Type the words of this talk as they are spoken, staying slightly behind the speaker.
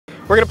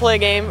We're going to play a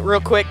game real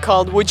quick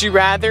called Would You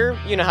Rather.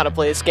 You know how to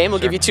play this game. We'll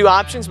give you two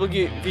options. We'll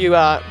give you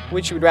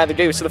which you would rather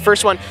do. So the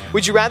first one,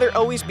 would you rather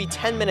always be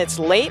 10 minutes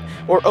late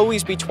or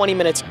always be 20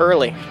 minutes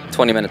early?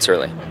 20 minutes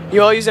early.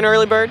 You always an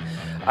early bird?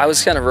 I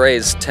was kind of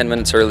raised 10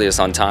 minutes early is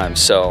on time,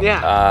 so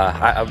yeah.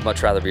 I'd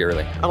much rather be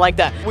early. I like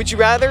that. Would you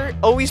rather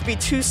always be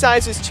 2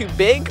 sizes too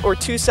big or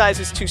 2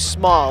 sizes too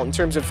small in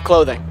terms of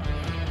clothing?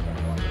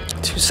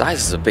 2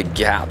 sizes is a big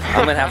gap.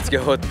 I'm going to have to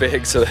go with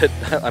big so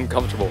that I'm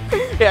comfortable.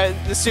 Yeah,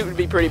 the suit would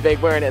be pretty big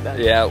wearing it then.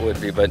 Yeah, it would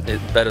be, but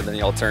it's better than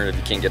the alternative.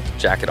 You can't get the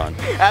jacket on.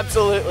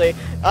 Absolutely.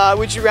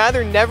 Would you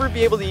rather never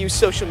be able to use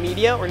social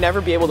media or never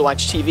be able to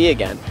watch TV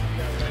again?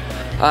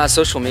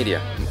 Social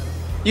media.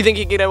 You think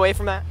you could get away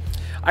from that?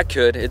 I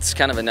could. It's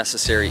kind of a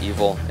necessary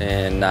evil,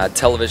 and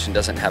television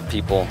doesn't have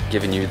people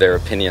giving you their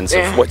opinions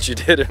of what you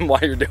did and why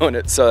you're doing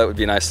it, so that would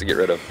be nice to get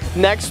rid of.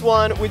 Next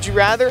one, would you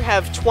rather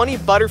have 20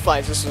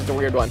 butterflies, this is the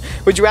weird one,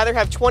 would you rather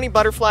have 20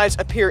 butterflies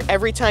appear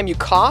every time you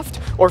coughed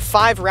or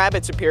 5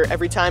 rabbits appear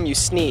every time you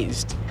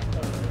sneezed?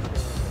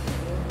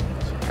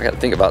 I gotta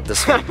think about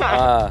this one.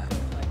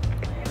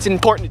 It's an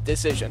important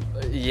decision.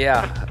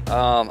 Yeah,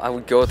 I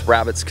would go with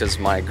rabbits because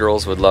my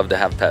girls would love to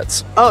have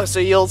pets. Oh, so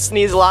you'll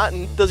sneeze a lot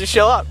and they'll just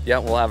show up? Yeah,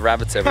 we'll have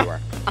rabbits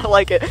everywhere. I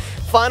like it.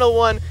 Final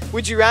one,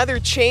 would you rather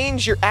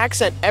change your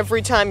accent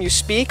every time you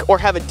speak or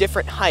have a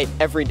different height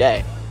every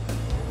day?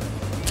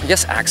 I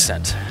guess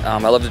accent. I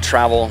love to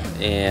travel,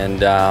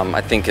 and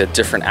I think a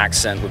different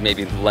accent would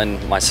maybe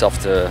lend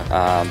myself to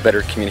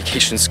better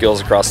communication skills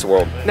across the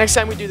world. Next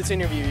time we do this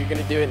interview, you're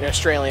going to do it in an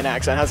Australian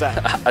accent. How's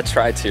that? I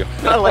try to.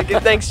 I like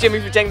it. Thanks, Jimmy,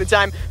 for taking the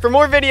time. For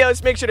more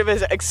videos, make sure to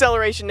visit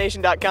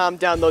accelerationnation.com.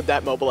 Download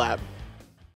that mobile app.